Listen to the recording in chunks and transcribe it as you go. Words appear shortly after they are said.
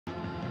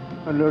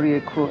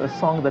a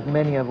song that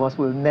many of us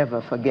will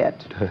never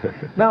forget.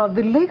 Now,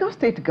 the Lagos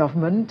State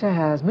government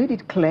has made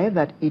it clear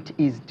that it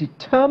is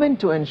determined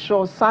to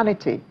ensure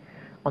sanity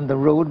on the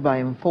road by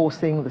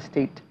enforcing the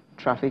state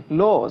traffic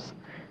laws.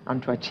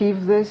 And to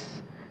achieve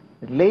this,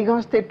 the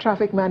Lagos State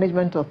Traffic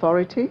Management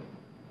Authority,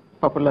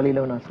 popularly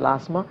known as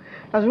LASMA,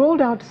 has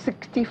rolled out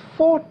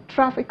 64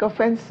 traffic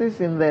offenses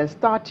in their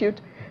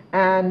statute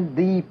and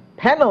the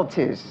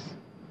penalties.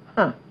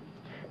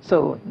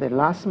 So the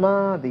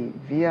LASMA, the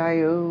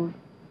VIO,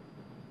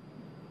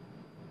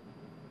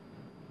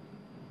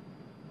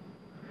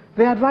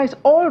 they advise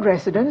all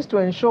residents to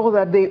ensure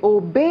that they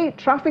obey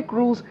traffic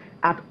rules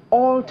at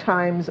all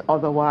times,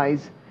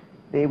 otherwise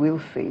they will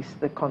face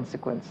the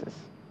consequences.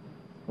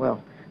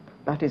 Well,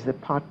 that is the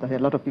part that a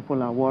lot of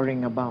people are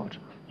worrying about.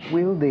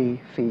 Will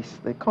they face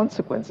the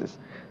consequences?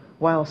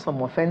 While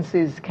some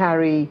offenses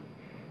carry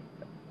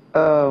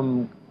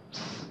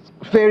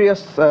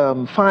various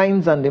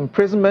fines and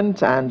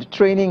imprisonment and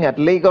training at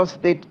Lagos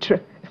State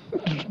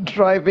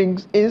Driving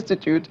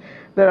Institute,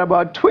 there are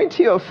about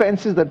 20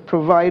 offenses that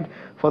provide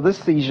for the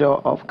seizure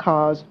of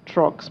cars,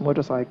 trucks,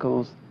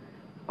 motorcycles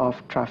of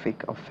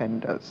traffic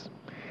offenders.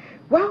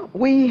 Well,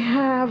 we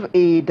have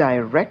a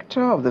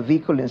director of the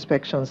Vehicle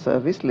Inspection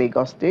Service,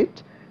 Lagos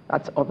State,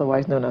 that's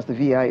otherwise known as the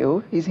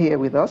VIO. He's here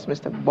with us,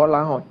 Mr.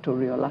 Bola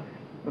Toriola.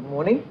 Good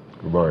morning.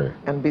 Good morning.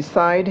 And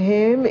beside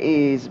him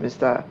is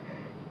Mr.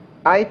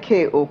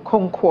 Ike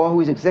Okonkwo,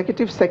 who is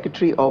Executive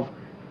Secretary of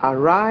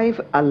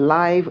Arrive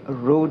Alive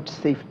Road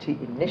Safety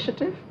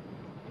Initiative.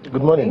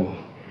 Good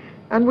morning.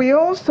 And we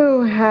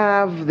also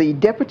have the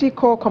Deputy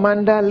Corps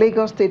Commander,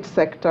 Lagos State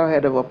Sector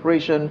Head of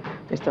Operation,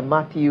 Mr.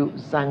 Matthew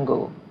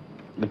Zango.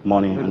 Good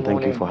morning, and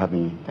thank you for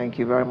having me. Thank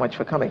you very much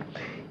for coming.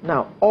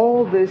 Now,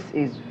 all this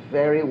is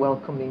very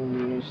welcoming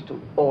news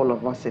to all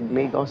of us in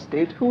Lagos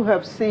State who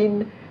have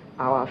seen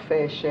our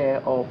fair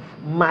share of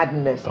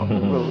madness on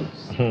the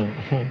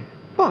roads.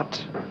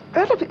 But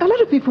a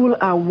lot of people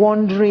are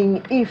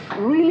wondering if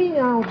reeling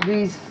out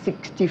these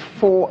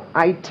 64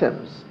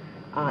 items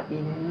are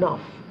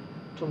enough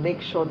to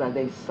make sure that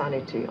there is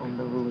sanity on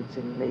the roads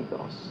in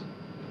Lagos.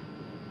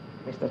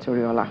 Mr.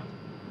 Toriola.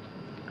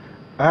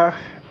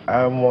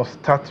 I must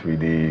start with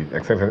the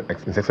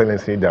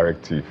Excellency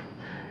Directive.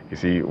 You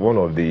see, one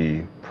of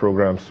the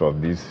programs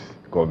of this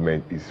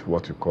government is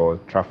what we call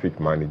traffic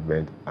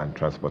management and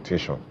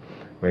transportation.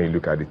 When you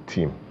look at the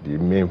team, the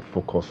main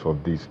focus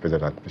of this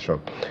present administration.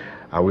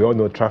 And we all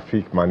know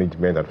traffic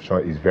management and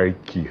transportation is very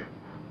key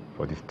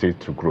for the state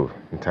to grow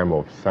in terms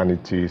of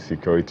sanity,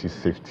 security,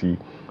 safety,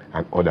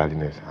 and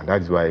orderliness. And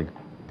that is why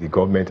the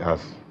government has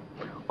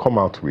come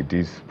out with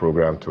this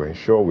program to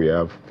ensure we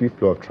have free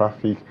flow of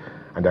traffic,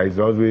 and there is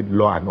always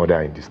law and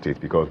order in the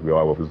state, because we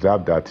have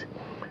observed that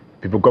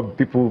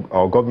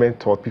our government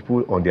taught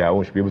people on their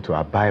own should be able to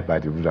abide by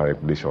the rules and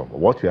regulations.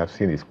 What we have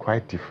seen is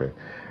quite different.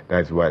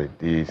 That is why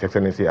the His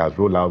Excellency has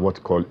rolled out what's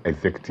called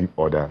executive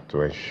order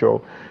to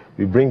ensure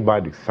we bring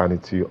back the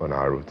sanity on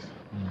our roads.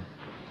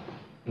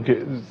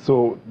 Okay,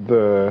 so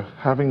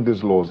having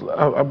these laws,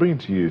 I'll bring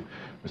it to you,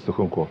 Mr.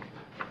 Okonkwo.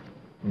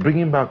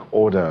 Bringing back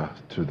order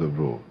to the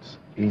roads,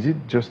 is it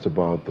just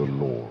about the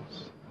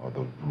laws or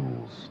the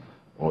rules?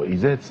 Or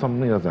is there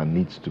something else that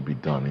needs to be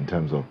done in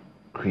terms of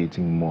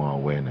creating more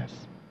awareness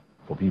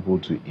for people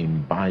to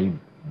imbibe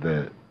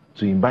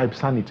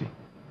sanity?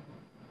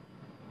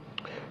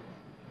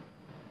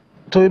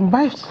 To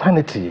imbibe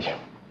sanity,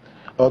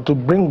 or to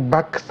bring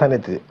back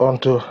sanity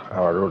onto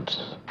our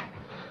roads,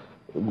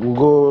 we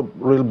go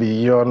real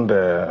beyond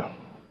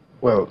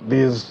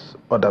these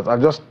orders.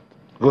 I'll just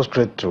go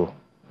straight to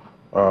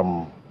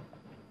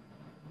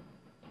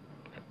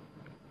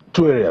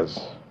two areas.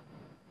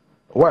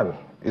 One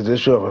is the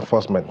issue of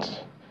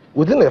enforcement.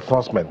 Within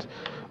enforcement,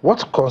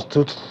 what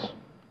constitutes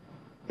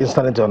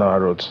insanity on our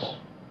roads?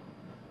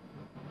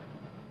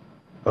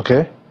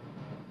 Okay?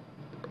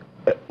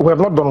 We have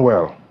not done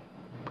well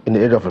in the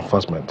area of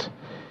enforcement.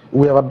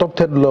 We have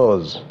adopted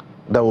laws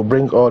that will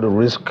bring all the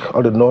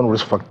known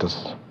risk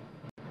factors,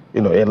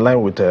 in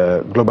line with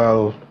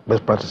global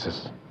best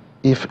practices,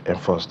 if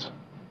enforced.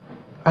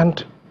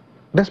 And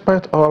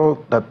despite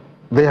all that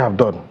they have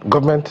done,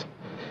 government,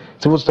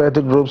 civil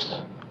society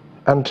groups,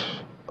 and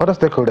other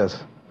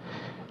stakeholders,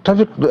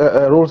 traffic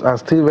rules are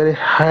still very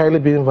highly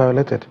being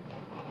violated.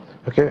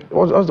 Okay,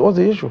 what's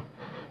the issue?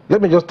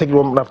 Let me just take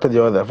one after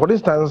the other. For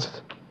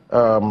instance,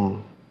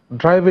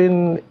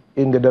 driving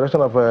in the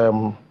direction of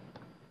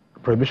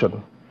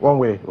prohibition, one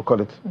way we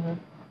call it.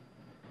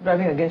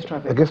 Driving against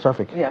traffic. Against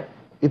traffic. Yeah.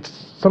 It's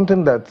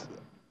something that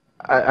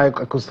I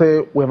could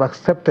say we have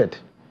accepted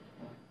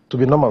to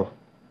be normal.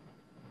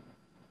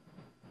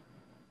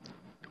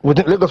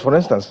 Within Lagos, for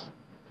instance,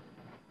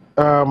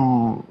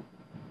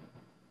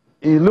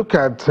 you look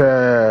at,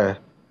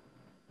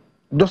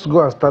 just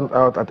go and stand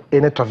out at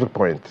any traffic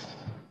point.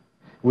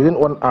 Within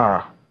 1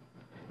 hour,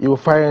 you will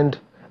find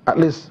at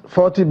least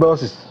 40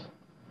 buses,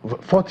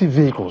 40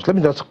 vehicles, let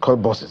me just call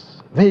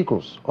buses,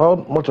 vehicles, all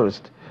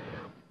motorists,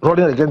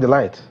 rolling against the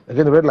light,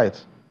 against the red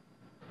light.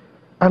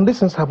 And these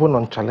things happen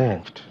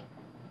unchallenged.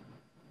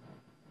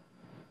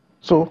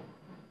 So,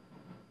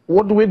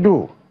 what do we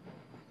do?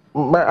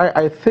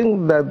 I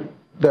think that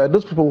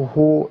those people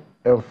who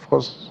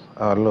enforce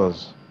our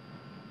laws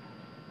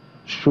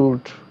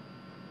should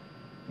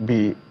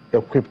be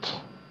equipped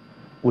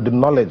with the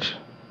knowledge,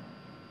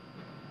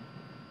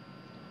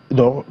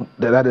 that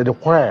they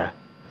require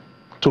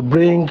to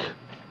bring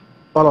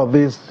all of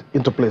this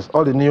into place,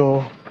 all the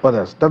new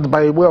orders. That's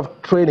by way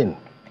of training.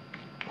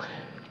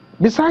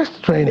 Besides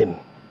training,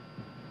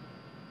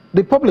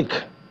 the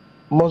public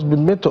must be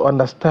made to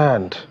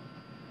understand.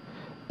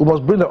 We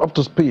must bring them up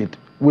to speed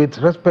with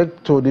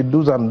respect to the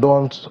do's and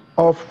don'ts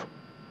of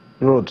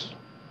roads.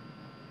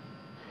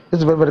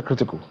 It's very, very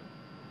critical.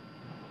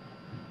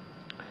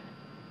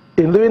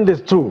 In doing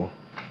this too,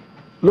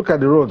 look at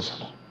the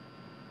roads.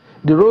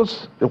 The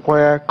roads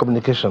require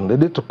communication. They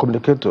need to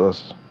communicate to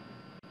us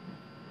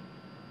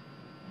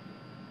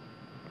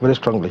very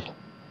strongly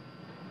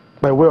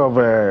by way of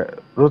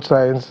road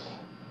signs,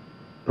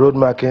 road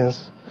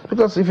markings.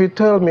 Because if you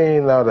tell me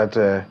now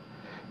that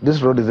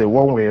this road is a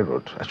one-way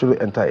road, I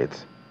shouldn't enter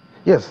it.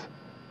 Yes,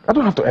 I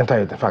don't have to enter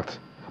it, in fact.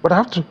 But I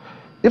have to,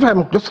 if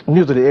I'm just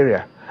new to the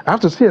area, I have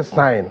to see a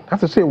sign, I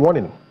have to see a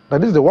warning that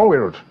this is a one-way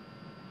road.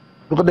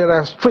 Because there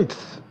are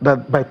streets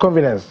that by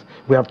convenience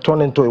we have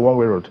turned into a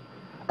one-way road.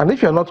 And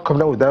if you're not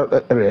coming with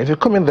that area, if you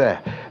come in there,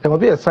 there will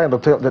be a sign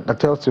that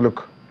tells you,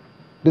 look,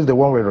 this is the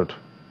one-way road.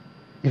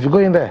 If you go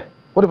in there,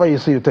 whatever you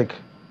see, you take.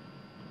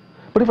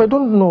 But if I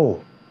don't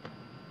know,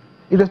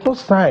 if there's no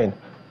sign,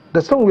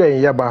 there's somewhere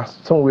in Yaba,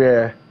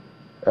 somewhere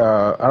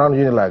around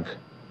Unilag,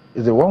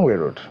 is a one-way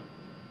road.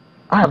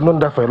 I have known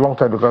that for a long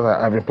time because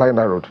I've been plying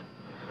that road.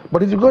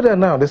 But if you go there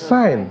now, the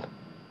sign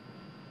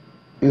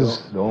is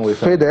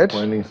faded,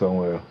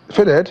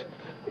 faded,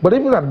 but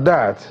even at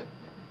that,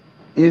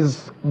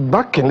 is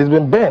backing, it's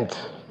been bent.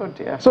 Oh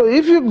dear. So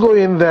if you go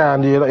in there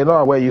and you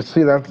know where you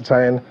see that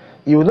sign,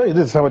 you know it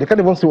is somebody, you can't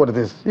even see what it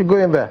is. You go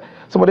in there,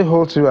 somebody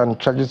holds you and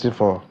charges you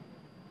for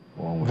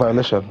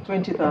violation.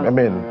 20,000. I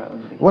mean,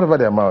 whatever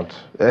the amount.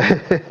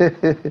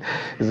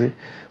 You see?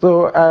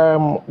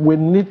 So we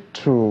need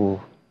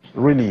to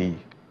really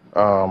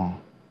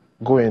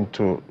go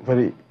into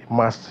very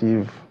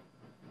massive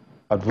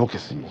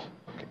advocacy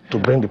to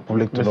bring the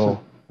public to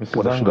know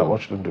what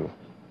they should do.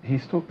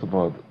 He's talked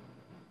about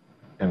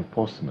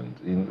enforcement.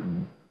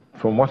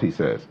 From what he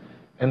says,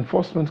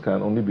 enforcement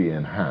can only be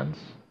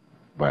enhanced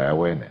by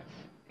awareness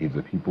if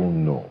the people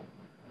know.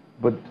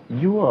 But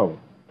you are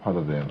part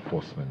of the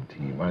enforcement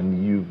team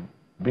and you've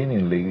been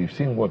in Lagos, you've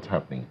seen what's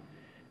happening.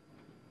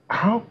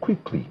 How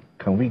quickly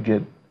can we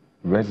get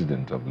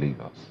residents of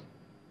Lagos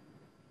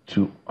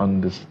to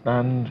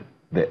understand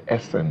the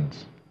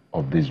essence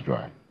of this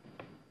drive?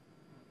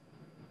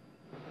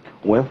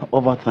 Well,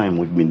 over time,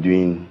 we've been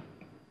doing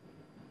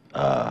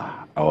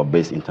our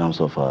best in terms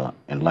of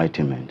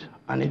enlightenment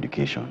and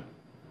education.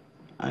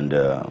 And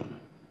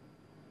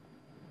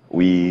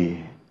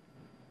we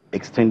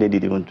extended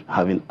it even to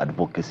having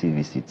advocacy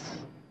visits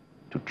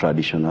to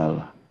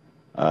traditional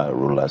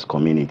rulers'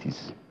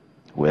 communities,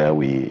 where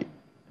we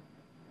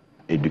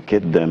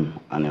educate them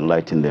and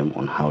enlighten them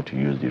on how to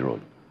use the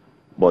road.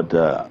 But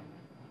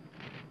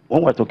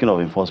when we're talking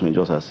of enforcement,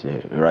 just as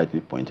you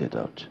rightly pointed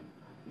out,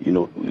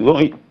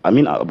 I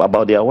mean,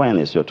 about the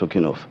awareness you're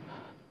talking of,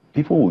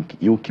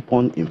 you keep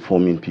on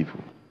informing people.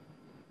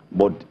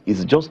 But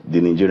it's just the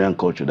Nigerian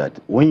culture that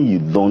when you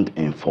don't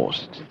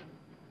enforce,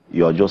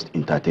 you are just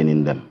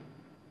entertaining them.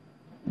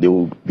 They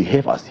will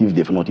behave as if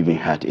they've not even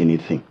had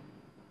anything.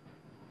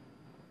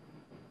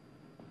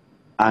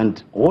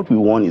 And what we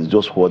want is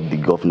just what the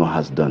governor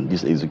has done,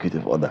 this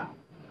executive order.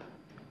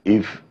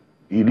 If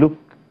you look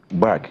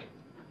back,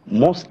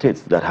 most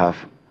states that have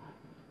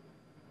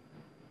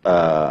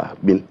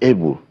been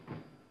able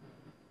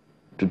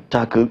to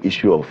tackle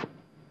issue of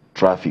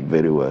traffic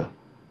very well,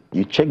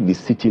 you check the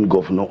sitting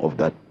governor of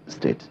that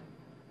state.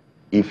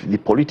 If the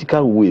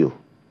political will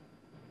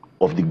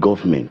of the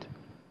government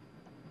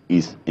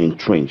is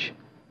entrenched,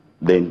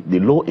 then the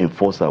law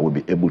enforcer will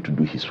be able to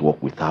do his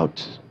work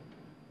without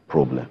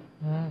problem.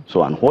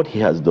 So, and what he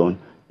has done,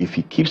 if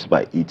he keeps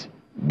by it,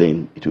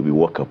 then it will be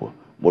workable.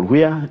 But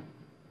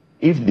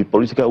if the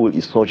political will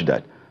is such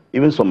that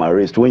even some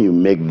arrests, when you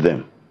make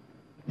them,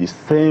 the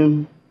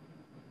same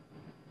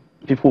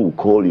people will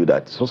call you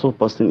that so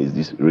person is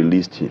this,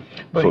 released him.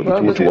 But so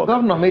the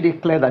governor made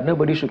it clear that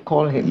nobody should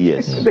call him.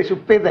 Yes. They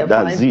should pay their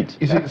That's fine.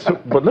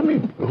 it. But let me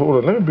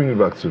bring you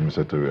back to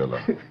Mr.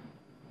 Toriola.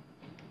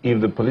 If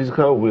the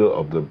political will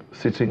of the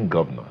sitting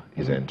governor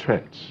is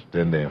entrenched,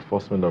 then the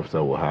enforcement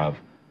officer will have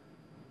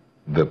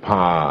the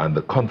power and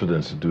the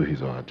confidence to do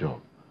his or her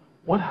job.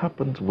 What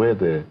happens where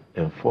the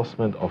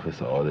enforcement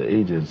officer or the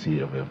agency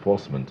of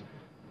enforcement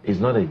is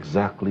not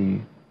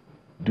exactly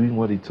doing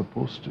what it's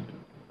supposed to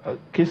do?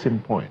 Case in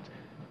point,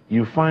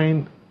 you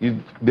find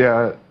there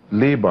are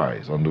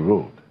lay-bys on the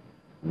road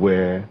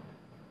where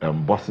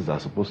buses are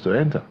supposed to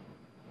enter.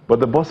 But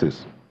the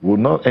buses will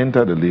not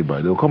enter the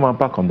lay-by. They'll come and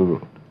park on the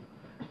road.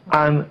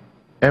 And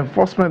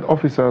enforcement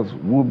officers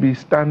will be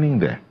standing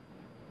there.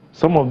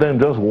 Some of them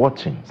just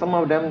watching. Some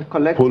of them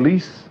collect.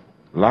 Police,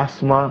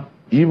 LASMA,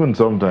 even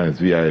sometimes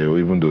VIO,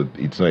 even though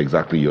it's not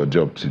exactly your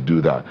job to do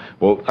that.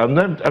 Well,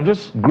 I'm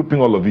just grouping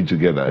all of you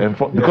together,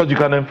 because you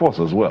can enforce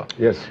as well.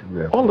 Yes.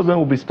 Yeah. All of them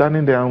will be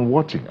standing there and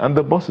watching, and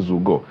the buses will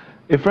go.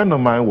 A friend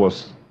of mine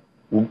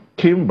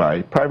came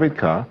by, private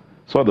car,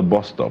 saw the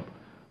bus stop,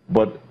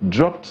 but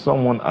dropped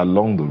someone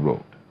along the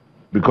road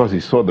because he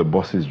saw the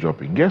buses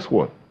dropping. Guess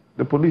what?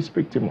 The police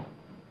picked him up.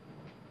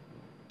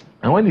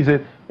 And when he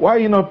said, "Why are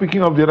you not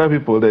picking up the other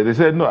people there?" They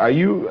said, "No,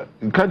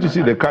 can't you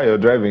see the car you're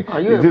driving?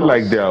 Is it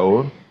like their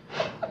own?"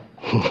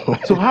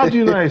 So how do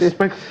you not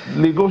expect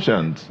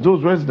Lagosians,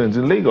 those residents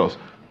in Lagos,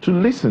 to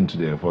listen to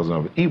the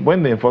enforcement officer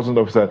when the enforcement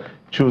officer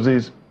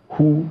chooses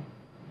who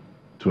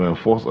to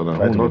enforce on and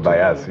who not to?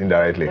 Bias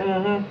indirectly.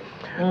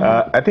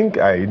 I think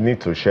I need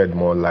to shed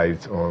more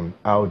light on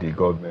how the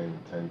government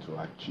intends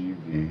to achieve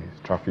the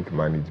traffic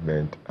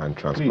management and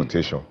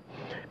transportation.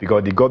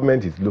 Because the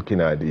government is looking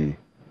at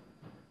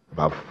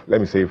about, let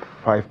me say,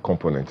 5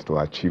 components to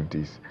achieve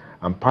this.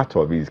 And part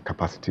of it is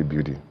capacity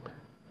building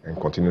and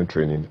continuing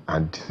training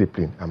and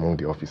discipline among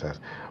the officers.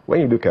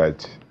 When you look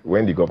at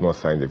when the governor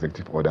signed the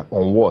executive order,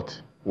 on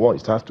what? One,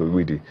 it has to do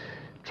with the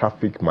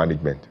traffic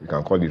management. We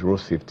can call it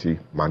road safety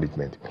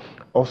management.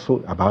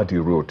 Also about the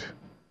road.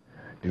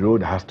 The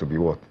road has to be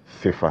what?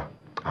 Safer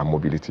and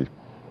mobility.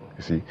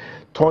 You see.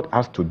 Third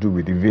has to do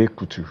with the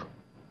vehicle too.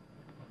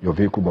 Your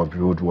vehicle must be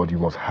roadworthy. You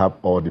must have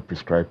all the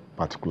prescribed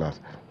particulars.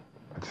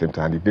 At the same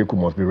time, the vehicle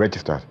must be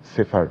registered,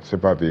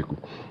 safer vehicle.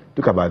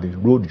 Look about the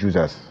road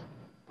users.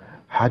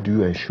 How do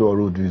you ensure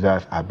road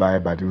users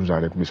abide by the rules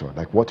and regulations?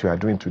 Like what we are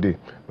doing today,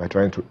 we're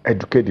trying to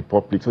educate the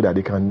public so that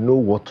they can know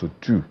what to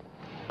do.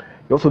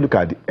 You also look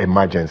at the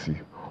emergency.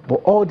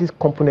 But all these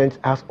components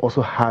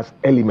also has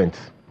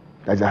elements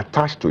that is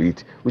attached to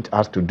it, which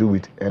has to do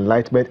with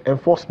enlightenment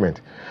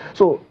enforcement.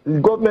 So the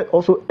government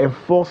also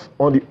enforce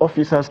on the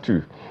officers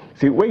too.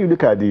 See, when you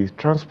look at the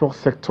transport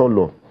sector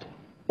law,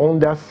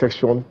 under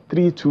section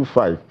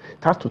 325, it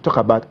has to talk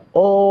about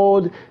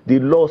all the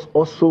laws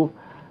also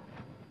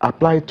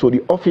apply to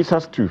the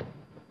officers too.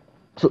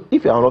 So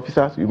if you are an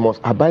officer, you must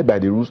abide by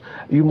the rules.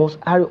 You must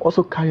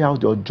also carry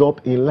out your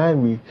job in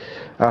line with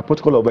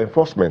protocol of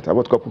enforcement,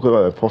 what called protocol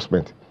of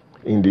enforcement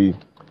in the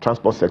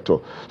transport sector.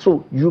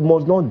 So you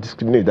must not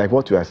discriminate, like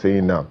what you are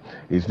saying now.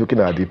 Is looking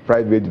at the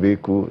private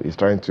vehicle, is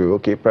trying to,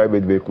 okay,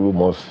 private vehicle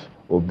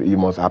you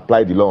must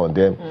apply the law on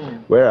them.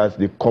 Whereas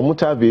the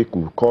commuter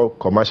vehicle, called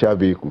commercial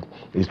vehicle,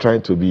 is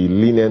trying to be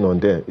lenient on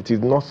them. It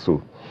is not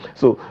so.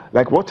 So,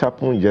 like what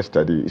happened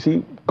yesterday, you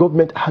see,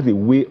 government has a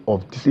way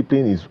of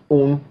disciplining its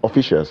own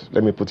officials.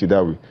 Let me put it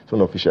that way, its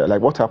own officials.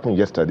 Like what happened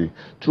yesterday,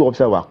 2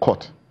 officers were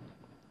caught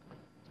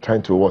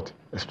trying to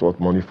extort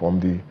money from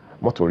the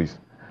motorists.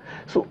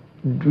 So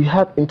we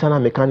have internal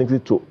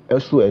mechanisms to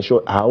also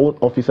ensure our own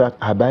officers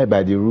abide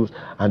by the rules,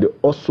 and they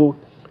also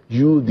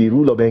use the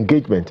rule of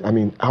engagement. I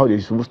mean, how they're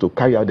supposed to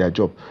carry out their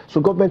job. So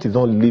government is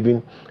not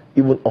leaving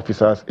even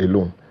officers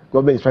alone.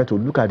 Government is trying to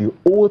look at the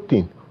whole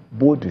thing,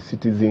 both the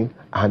citizen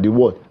and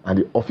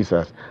the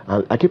officers.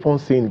 And I keep on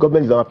saying,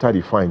 government is not after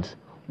the fines.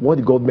 What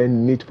the government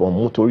needs from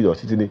motorists or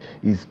citizens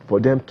is for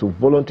them to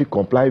voluntarily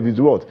comply with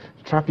what?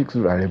 Traffic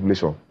rules and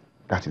regulation.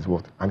 That is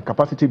what. And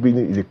capacity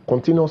building is a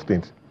continuous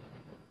thing.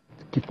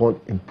 Keep on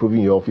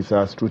improving your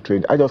officers through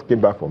training. I just came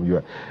back from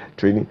your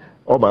training.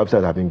 All my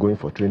officers have been going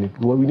for training.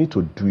 Well, we need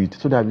to do it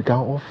so that we can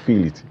all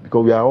feel it,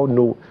 because we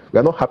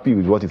are not happy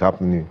with what is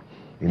happening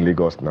in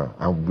Lagos now,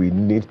 and we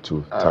need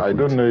to tackle I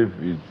don't know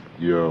if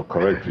you're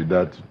correct with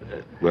that.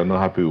 We're not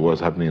happy with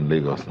what's happening in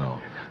Lagos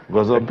now,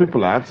 because some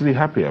people are actually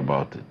happy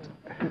about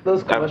it.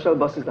 Those commercial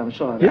buses, I'm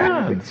sure.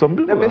 Yeah, some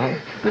people are.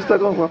 Mr.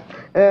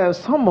 Gongwa,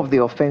 some of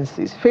the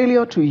offenses: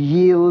 failure to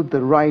yield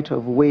the right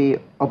of way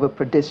of a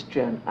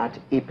pedestrian at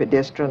a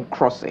pedestrian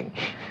crossing,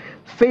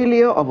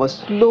 failure of a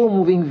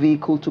slow-moving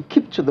vehicle to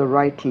keep to the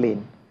right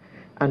lane,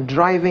 and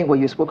driving where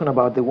you've spoken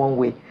about the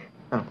one-way.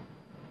 Now,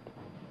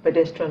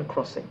 pedestrian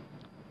crossing.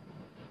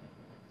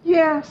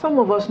 Yeah, some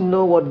of us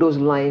know what those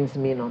lines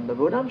mean on the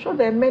road. I'm sure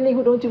there are many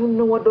who don't even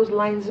know what those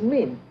lines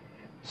mean.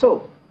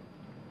 So,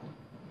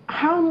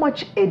 how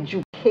much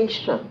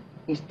education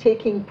is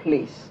taking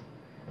place,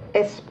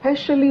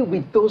 especially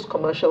with those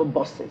commercial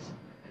buses?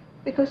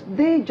 Because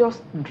they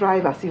just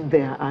drive as if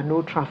there are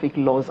no traffic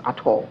laws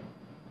at all.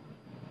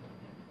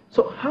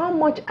 So how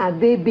much are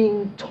they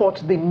being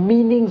taught the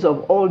meanings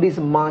of all these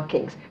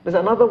markings? There's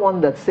another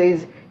one that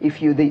says,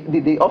 if you,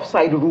 the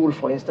offside rule,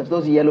 for instance,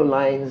 those yellow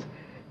lines,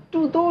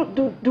 do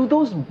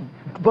those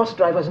bus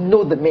drivers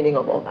know the meaning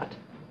of all that?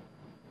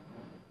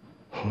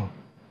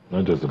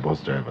 Not just the bus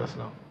drivers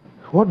now.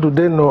 What do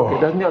they know? Okay,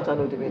 doesn't also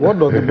know the meaning. What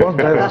do the bus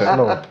drivers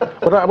know?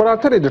 But I'll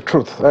tell you the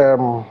truth.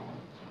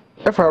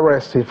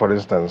 FRSC, for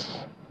instance,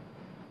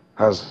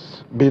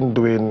 has been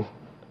doing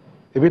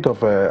a bit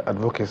of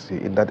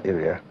advocacy in that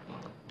area,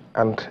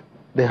 and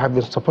they have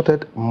been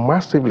supported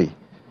massively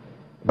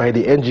by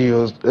the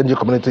NGO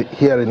community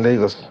here in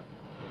Lagos.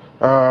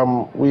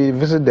 We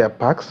visit their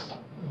parks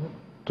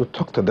to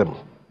talk to them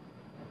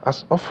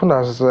as often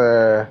as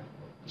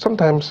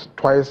sometimes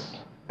twice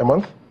a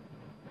month.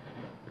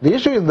 The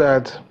issue is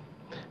that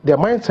their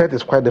mindset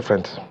is quite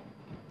different.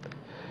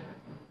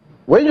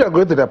 When you are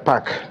going to the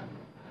park,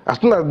 as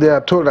soon as they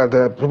are told that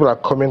the people are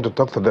coming to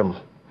talk to them,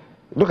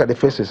 look at the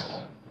faces.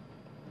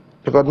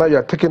 Because now you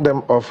are taking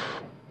them off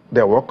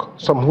their work.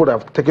 Some who would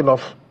have taken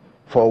off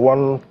for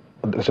one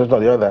decision or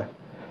the other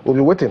will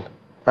be waiting.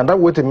 And that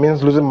waiting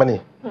means losing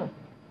money.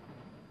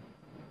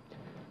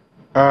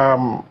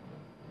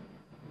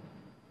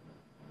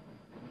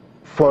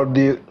 For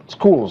the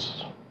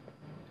schools,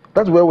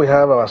 that's where we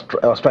have our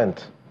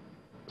strength,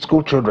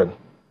 school children.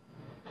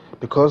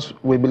 Because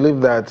we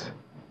believe that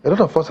a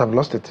lot of us have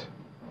lost it.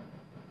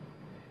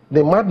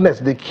 The madness,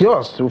 the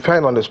chaos we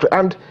find on the street.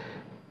 And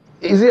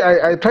you see,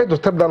 I try to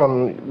step down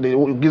on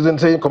the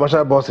saying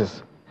commercial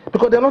bosses.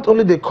 Because they're not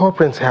only the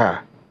corporates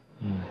here.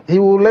 He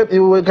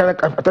will kind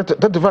of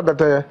the fact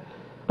that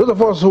those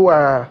of us who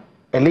are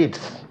elites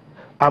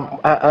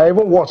are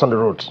even worse on the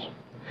roads.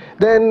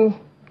 Then,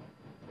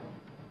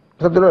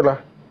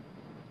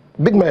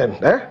 big men,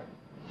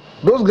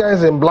 those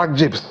guys in black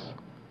jeeps,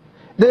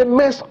 they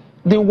mess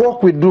the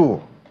work we do.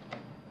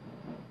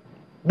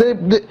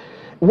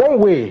 One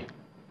way,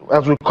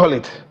 as we call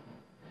it,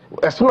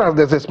 as soon as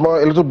there's a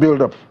little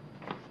build-up,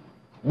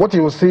 what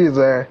you will see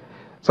is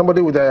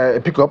somebody with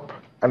a pickup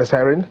and a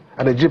siren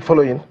and a jeep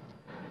following,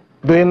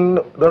 doing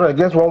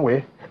against one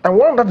way, and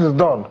when that is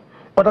done,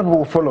 other people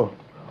will follow.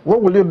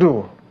 What will you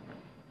do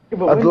as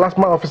the last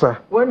man officer?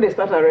 When they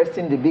start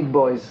arresting the big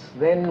boys,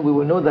 then we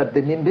will know that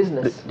they mean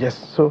business. Yes,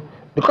 so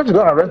because you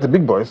don't arrest the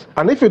big boys,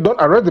 and if you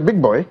don't arrest the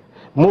big boy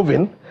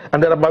moving,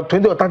 and there are about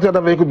 20 or 30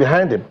 other vehicles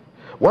behind him,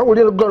 why would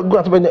you go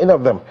after any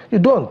of them? You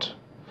don't.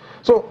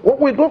 So what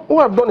we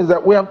have done is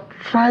that we have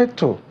tried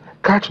to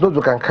catch those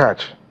we can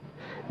catch.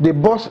 The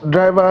bus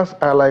drivers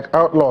are like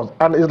outlaws,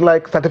 and it's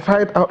like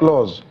certified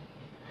outlaws.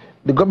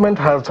 The government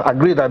has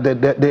agreed that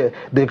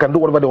they can do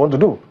whatever they want to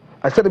do.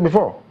 I said it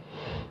before.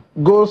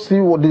 Go see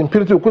what the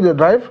impunity with which they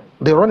drive.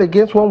 They run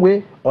against one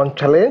way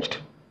unchallenged.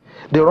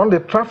 They run the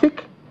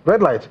traffic,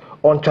 red light,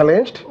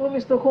 unchallenged. Well,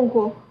 Mr.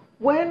 Konko,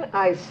 when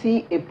I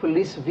see a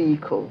police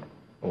vehicle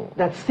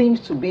that seems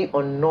to be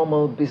on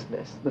normal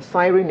business, the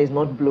siren is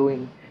not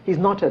blowing, he's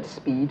not at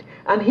speed,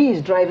 and he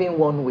is driving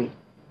one way,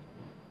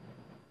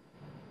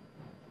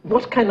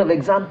 what kind of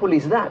example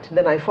is that?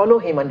 Then I follow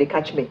him and they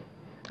catch me.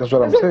 That's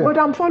what I'm saying. But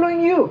I'm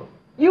following you.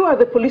 You are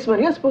the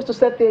policeman. You're supposed to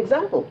set the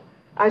example.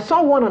 I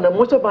saw one on a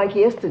motorbike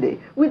yesterday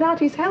without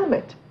his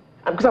helmet.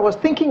 Because I was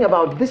thinking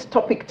about this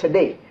topic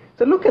today.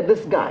 So look at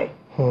this guy.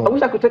 I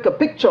wish I could take a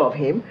picture of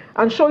him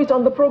and show it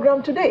on the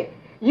program today.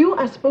 You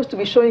are supposed to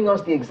be showing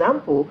us the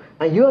example,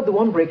 and you are the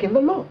one breaking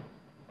the law.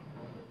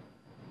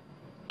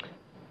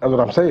 That's what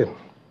I'm saying.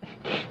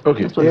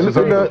 Okay.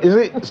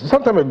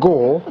 Some time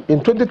ago,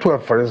 in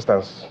 2012, for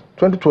instance,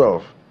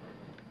 2012,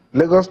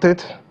 Lagos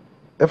State,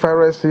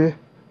 FRSC,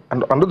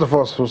 and those of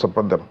us who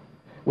support them,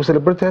 we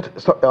celebrated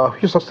a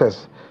huge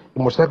success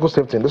in motorcycle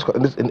safety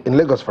in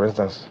Lagos, for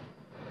instance.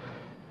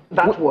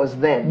 That was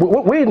then.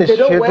 We initiated,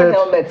 they don't wear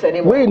helmets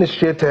anymore. We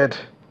initiated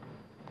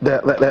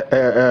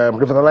the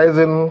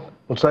revitalizing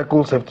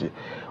motorcycle safety.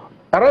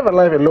 Arrive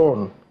Alive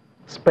alone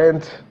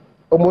spent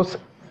almost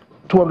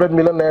 200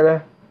 million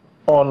naira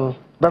on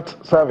that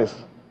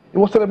service. It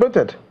was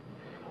celebrated.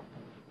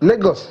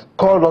 Lagos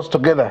called us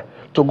together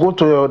to go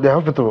to the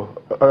hospital,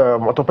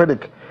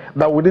 orthopedic,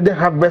 that we didn't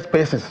have best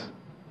spaces.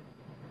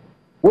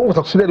 When we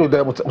succeeded with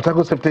the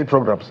motorcycle safety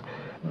programs,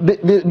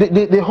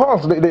 the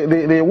halls,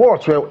 the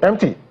wards were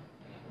empty.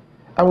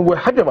 And we were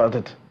happy about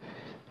it.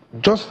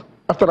 Just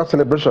after that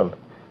celebration,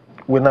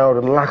 we now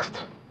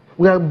relaxed.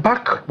 We are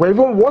back. We're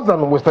even worse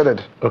than when we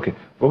started. Okay,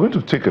 we're going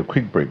to take a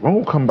quick break. When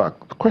we come back,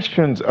 the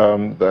questions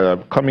that are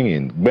coming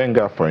in.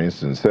 Benga, for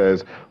instance,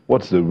 says,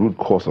 what's the root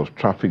cause of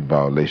traffic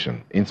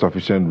violation?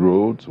 Insufficient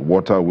roads,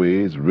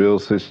 waterways, rail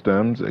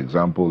systems,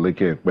 example,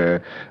 Leke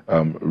Ekpe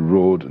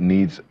road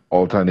needs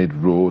alternate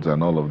roads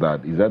and all of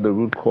that. Is that the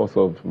root cause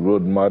of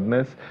road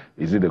madness?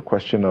 Is it a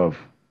question of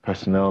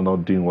personnel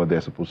not doing what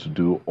they're supposed to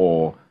do,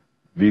 or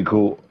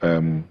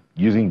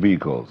using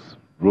vehicles,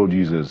 road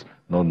users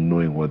not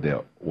knowing what they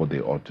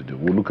ought to do?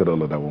 We'll look at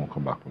all of that when we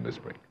come back from this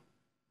break.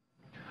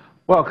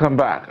 Welcome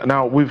back.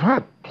 Now, we've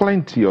had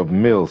plenty of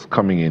mails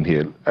coming in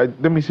here.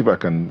 Let me see if I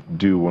can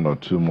do one or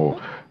two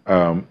more.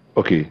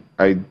 Okay,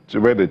 I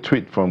read a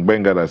tweet from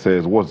Benga that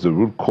says, what's the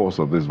root cause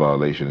of this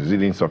violation? Is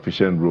it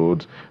insufficient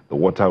roads, the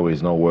waterway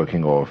is not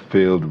working, or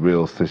failed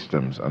rail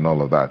systems and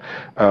all of that?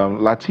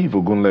 Latif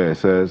Ogunle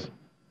says,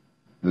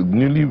 the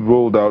newly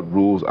rolled out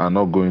rules are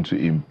not going to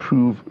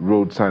improve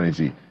road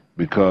sanity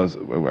because,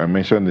 I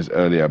mentioned this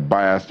earlier,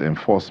 biased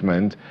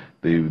enforcement.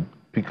 They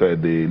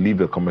leave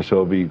the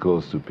commercial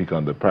vehicles to pick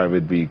on the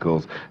private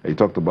vehicles. He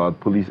talked about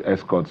police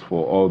escorts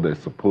for all the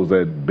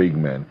supposed big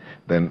men.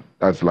 Then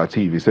that's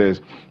Latif. He says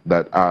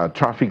that our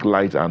traffic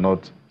lights are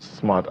not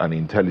smart and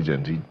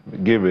intelligent. He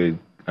gave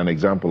an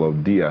example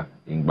of Dia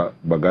in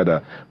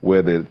Bagada,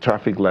 where the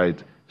traffic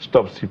light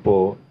stops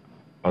people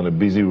on a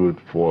busy route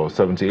for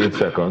 78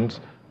 seconds,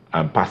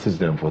 and passes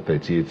them for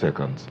 38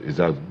 seconds. Is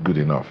that good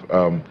enough?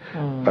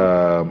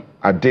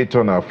 At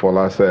Daytona,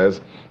 Fola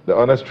says, the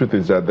honest truth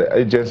is that the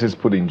agencies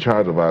put in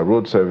charge of our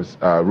roads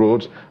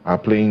are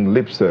playing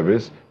lip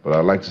service, but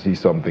I'd like to see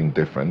something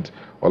different.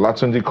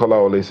 Olatunji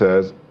Kolaole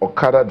says,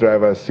 Okada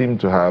drivers seem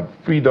to have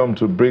freedom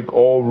to break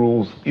all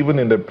rules, even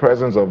in the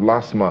presence of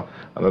LASMA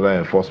and other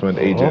enforcement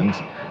agents.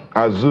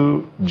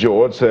 Azu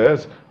George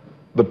says,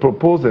 the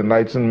proposed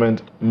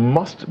enlightenment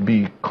must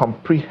be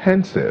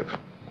comprehensive.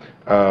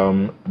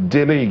 Dele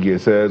Ige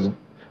says,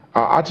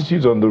 our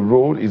attitudes on the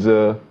road is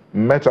a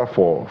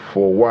metaphor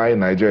for why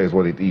Nigeria is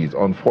what it is.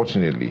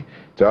 Unfortunately,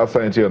 to have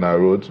sanity on our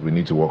roads, we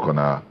need to work on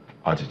our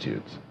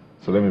attitudes.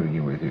 So let me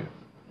begin with you.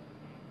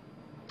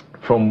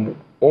 From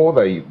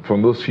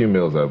those few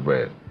mails I've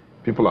read,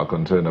 people are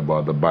concerned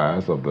about the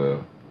bias of the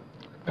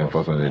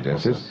enforcement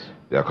agencies.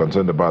 They are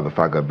concerned about the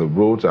fact that the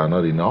roads are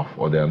not enough,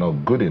 or they are not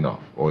good enough.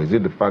 Or is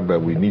it the fact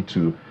that we need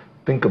to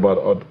think about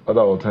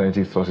other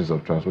alternative sources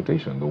of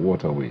transportation, the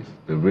waterways,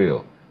 the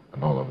rail,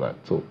 and all of that?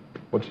 So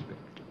what do you think?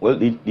 Well,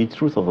 the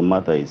truth of the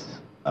matter is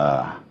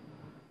the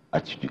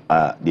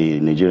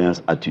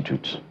Nigerians'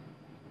 attitude.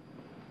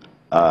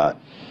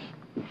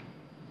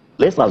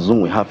 Let's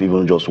assume we have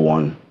even just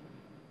one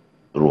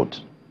road,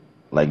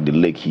 like the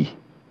Lekki,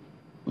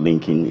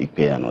 linking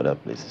Ikpe and other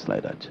places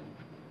like that.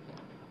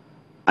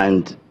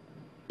 And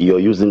you're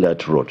using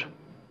that road.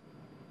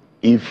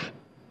 If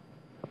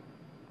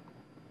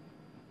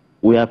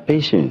we are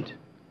patient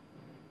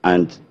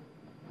and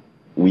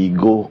we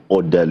go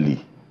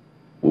orderly,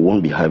 we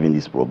won't be having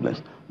these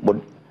problems. But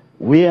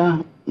where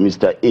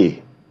Mr.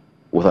 A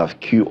would have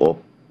queued up,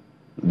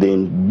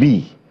 then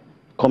B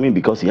coming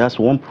because he has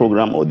one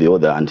program or the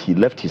other and he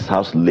left his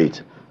house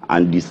late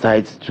and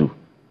decides to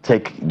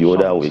take the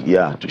other way,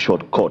 to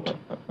shortcut.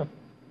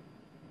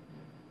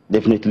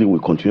 Definitely we'll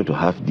continue to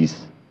have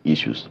these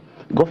issues.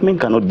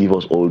 Government cannot give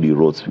us all the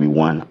roads we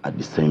want at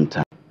the same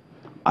time.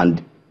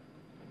 And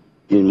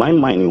in my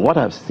mind, in what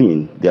I've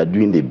seen, they are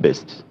doing their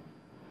best.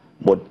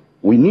 But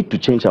we need to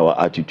change our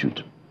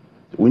attitude.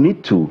 We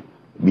need to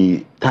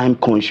be time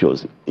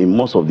conscious in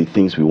most of the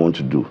things we want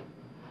to do.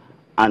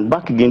 And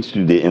back against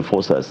to the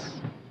enforcers.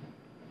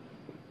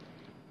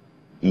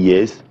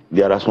 Yes,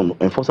 there are some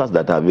enforcers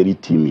that are very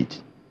timid.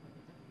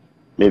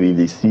 Maybe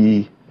they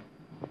see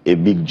a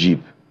big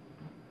jeep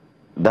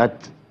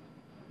that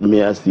may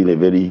have seen a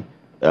very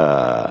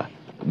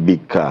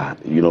big car,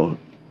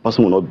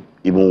 person will not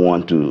even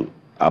want to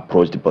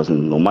approach the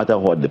person, no matter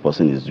what the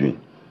person is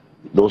doing.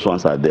 Those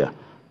ones are there.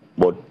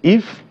 But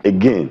if,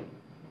 again,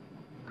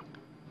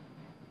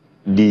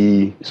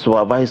 the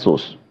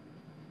supervisors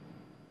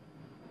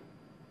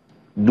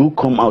do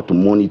come out to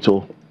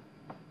monitor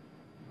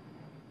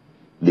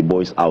the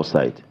boys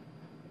outside,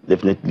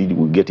 definitely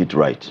we'll get it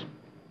right.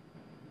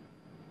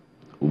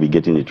 We'll be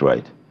getting it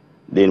right.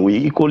 Then we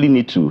equally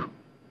need to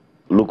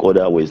look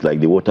other ways, like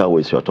the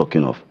waterways you're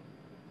talking of,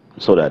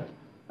 so that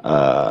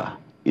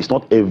it's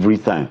not every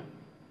time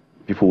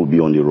people will be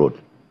on the road.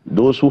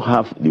 Those who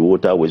have the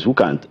waterways, who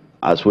can't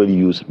as well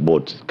use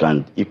boats,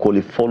 can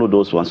equally follow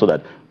those ones so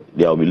that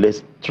there will be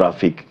less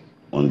traffic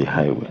on the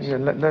highways. Yeah,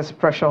 less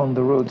pressure on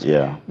the roads.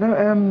 Yeah. Now,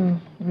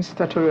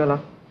 Mr. Toriola,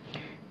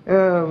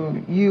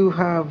 you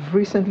have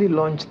recently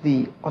launched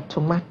the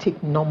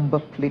Automatic Number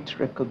Plate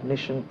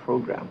Recognition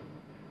Program.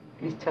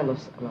 Please tell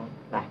us about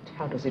that.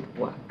 How does it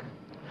work?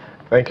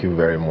 Thank you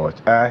very much.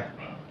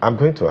 I'm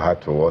going to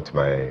add to what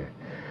my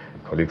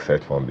colleague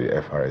said from the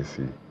FRSC.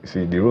 You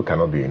see, the road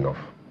cannot be enough.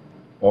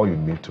 All you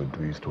need to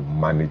do is to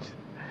manage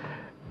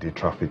the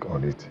traffic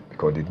on it,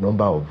 because the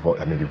number of,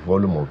 the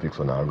volume of vehicles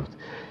on our road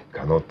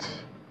cannot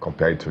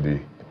compare it to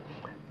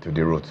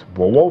the roads.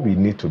 But what we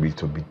need to be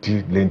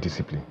lane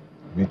discipline.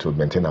 We need to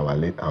maintain our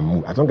lane and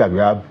move. As long as we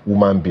have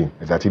human being,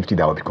 it's activity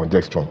that will be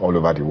congestion all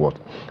over the world.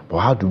 But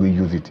how do we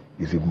use it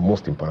is the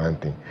most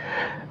important thing.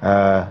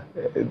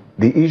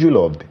 The issue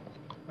of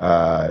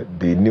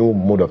the new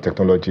mode of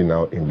technology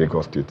now in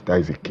Lagos State, that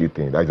is a key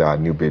thing. That is our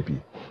new baby.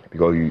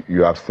 Because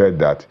you have said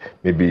that,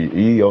 maybe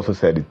he also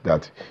said it,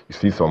 that you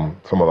see some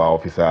of our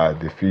officers,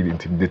 they feel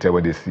intimidated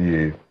when they see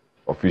a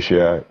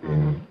official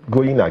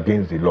going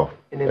against the law.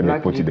 In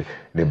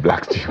a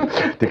black jeep.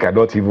 They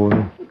cannot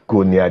even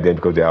go near them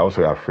because they are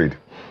also afraid.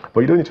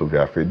 But you don't need to be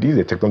afraid. This is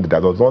a technology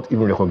that does not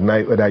even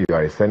recognize whether you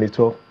are a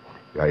senator,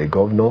 you are a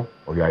governor,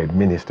 or you are a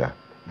minister.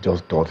 It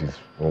just does its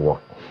own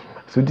work.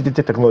 So this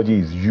technology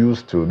is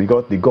used to,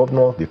 because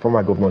the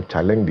former governor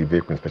challenged the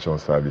vehicle inspection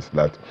service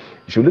that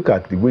you should look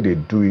at the way they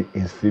do it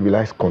in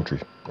civilized country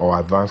or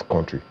advanced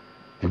country,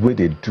 the way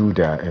they do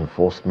their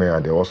enforcement,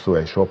 and they also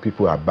ensure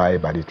people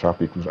abide by the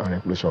traffic rules and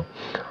regulation.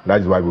 That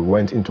is why we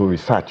went into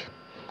research,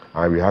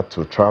 and we had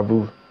to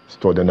travel,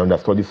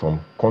 study some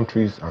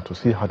countries, and to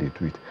see how they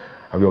do it.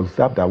 And we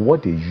observed that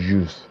what they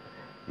use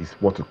is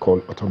what we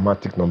call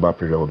automatic number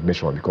plate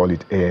recognition. We call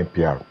it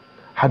ANPR.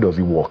 How does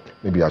it work?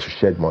 Maybe I should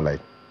shed more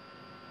light.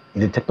 In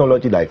the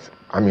technology, like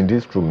I'm in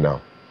this room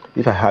now,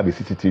 if I have a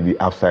CCTV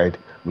outside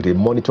with a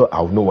monitor,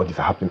 I'll know what is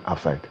happening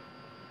outside.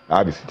 I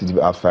have a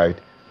CCTV outside,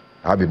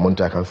 I have a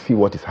monitor, I can see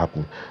what is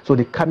happening. So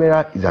the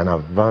camera is an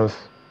advanced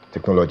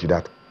technology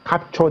that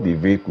captures the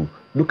vehicle,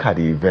 look at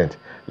the event.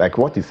 Like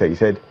what he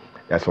said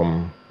there's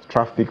some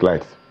traffic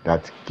lights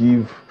that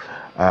give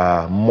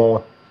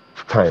more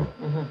time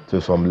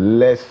to some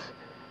less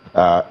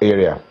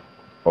area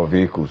of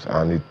vehicles,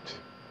 and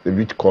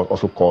which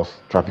also cause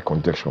traffic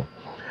congestion.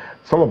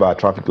 Some of our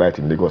traffic lights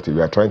in Lagos,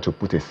 we are trying to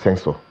put a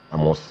sensor, I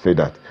must say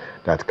that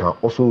can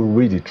also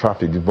read the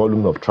traffic, the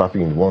volume of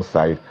traffic in one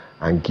side,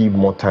 and give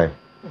more time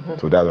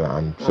to that one,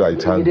 and so it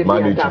can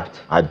manage,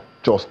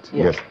 adjust.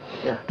 Yes.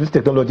 Yeah. This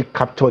technology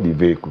captures the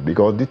vehicle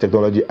because this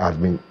technology has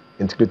been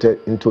integrated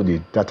into the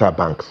data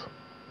banks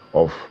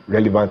of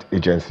relevant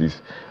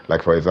agencies,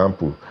 like for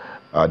example,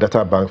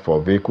 data bank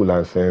for vehicle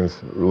license,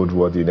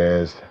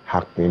 roadworthiness,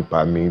 hacking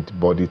permit,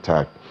 body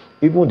tag,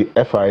 even the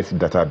FRC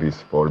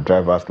database for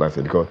driver's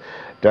license, because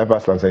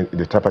driver's license is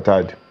the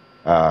tripartite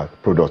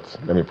product,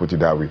 let me put it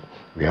that way.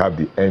 We have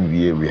the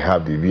NVA, we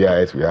have the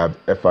VIS, we have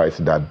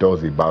FRC that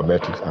does the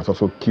biometrics and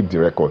also keep the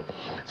record.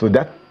 So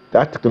that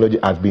technology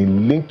has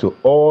been linked to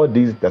all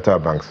these data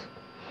banks.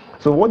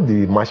 So what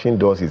the machine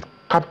does is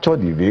capture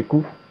the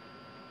vehicle,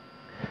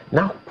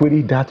 now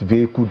query that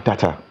vehicle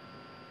data.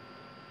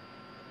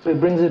 So it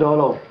brings it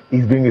all up.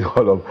 It brings it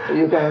all up. So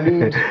you can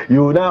read.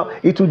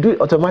 It will do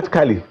it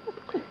automatically.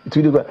 It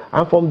will do it.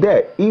 And from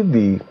there,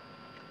 if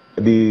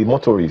the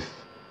motorist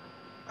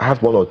has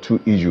one or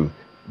two issues,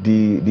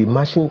 the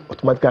machine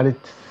automatically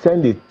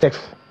send a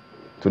text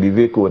to the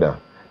vehicle owner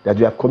that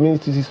you have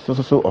committed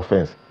so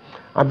offense.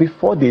 And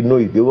before they know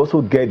it, they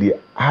also get the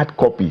hard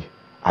copy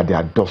at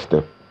their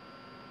doorstep.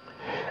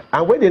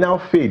 And when they now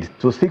fail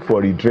to seek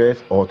for redress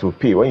or to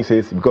pay, when he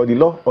says, because the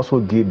law also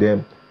gave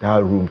them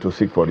that room to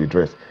seek for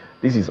redress.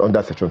 This is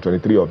under Section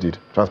 23 of the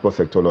Transport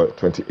Sector Law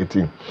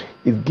 2018.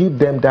 It gives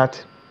them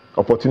that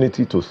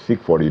opportunity to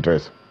seek for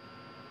redress.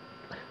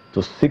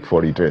 So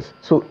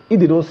if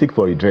they don't seek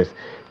for redress,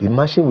 the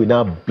machine will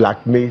now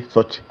blackmail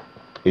such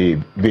a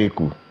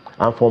vehicle.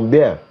 And from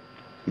there,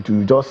 it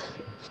will just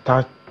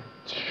start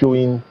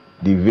showing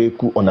the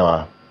vehicle on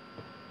our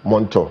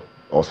monitor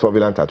or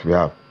surveillance that we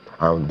have,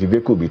 and the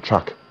vehicle will be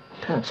tracked.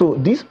 So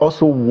this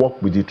also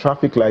works with the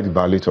traffic light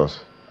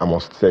violators, I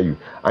must tell you.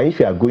 And if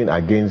you are going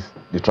against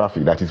the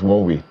traffic, that is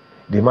one way,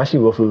 the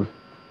machine will also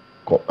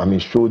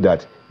show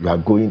that you are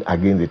going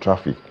against the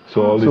traffic.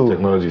 So all this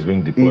technology is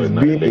being deployed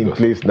now in Lagos. In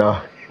place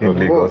now in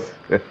Lagos.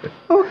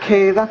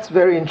 Okay, that's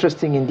very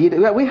interesting indeed.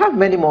 We have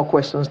many more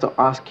questions to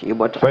ask you,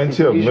 but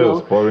plenty of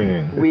mails pouring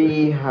in.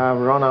 We have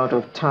run out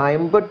of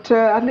time, but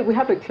we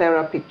have a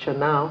clearer picture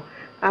now.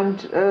 And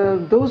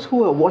those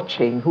who are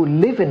watching, who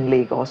live in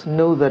Lagos,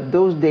 know that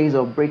those days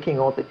of breaking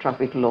all the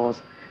traffic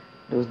laws,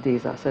 those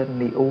days are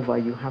certainly over.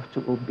 You have to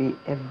obey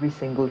every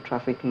single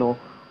traffic law.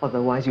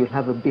 Otherwise, you'll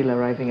have a bill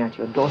arriving at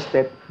your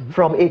doorstep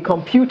from a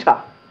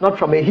computer, not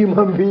from a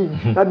human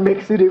being. That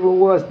makes it even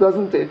worse,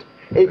 doesn't it?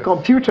 A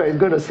computer is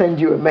going to send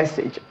you a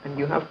message, and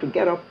you have to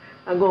get up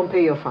and go and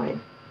pay your fine.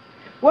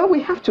 Well,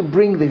 we have to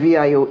bring the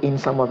VIO in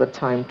some other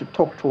time to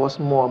talk to us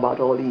more about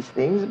all these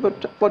things.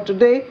 But for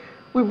today,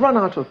 we've run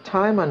out of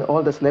time, and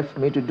all that's left for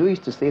me to do is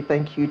to say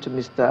thank you to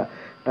Mr.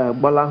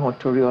 Bolanhon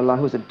Toriola,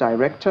 who's the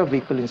Director,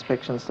 Vehicle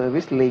Inspection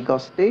Service,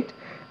 Lagos State,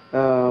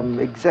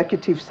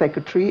 Executive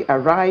Secretary,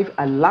 Arrive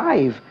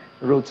Alive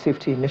Road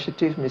Safety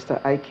Initiative,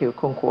 Mr. Ike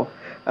Okonkwo,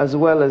 as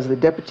well as the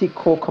Deputy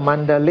Corps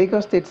Commander,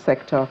 Lagos State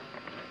Sector,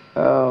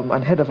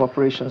 and Head of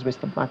Operations,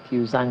 Mr.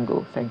 Matthew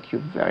Zango. Thank you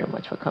very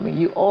much for coming.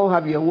 You all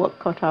have your work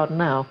cut out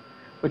now,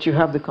 but you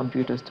have the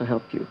computers to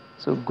help you.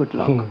 So good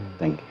luck.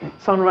 Thank you.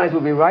 Sunrise will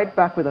be right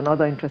back with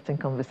another interesting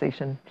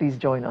conversation. Please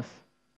join us.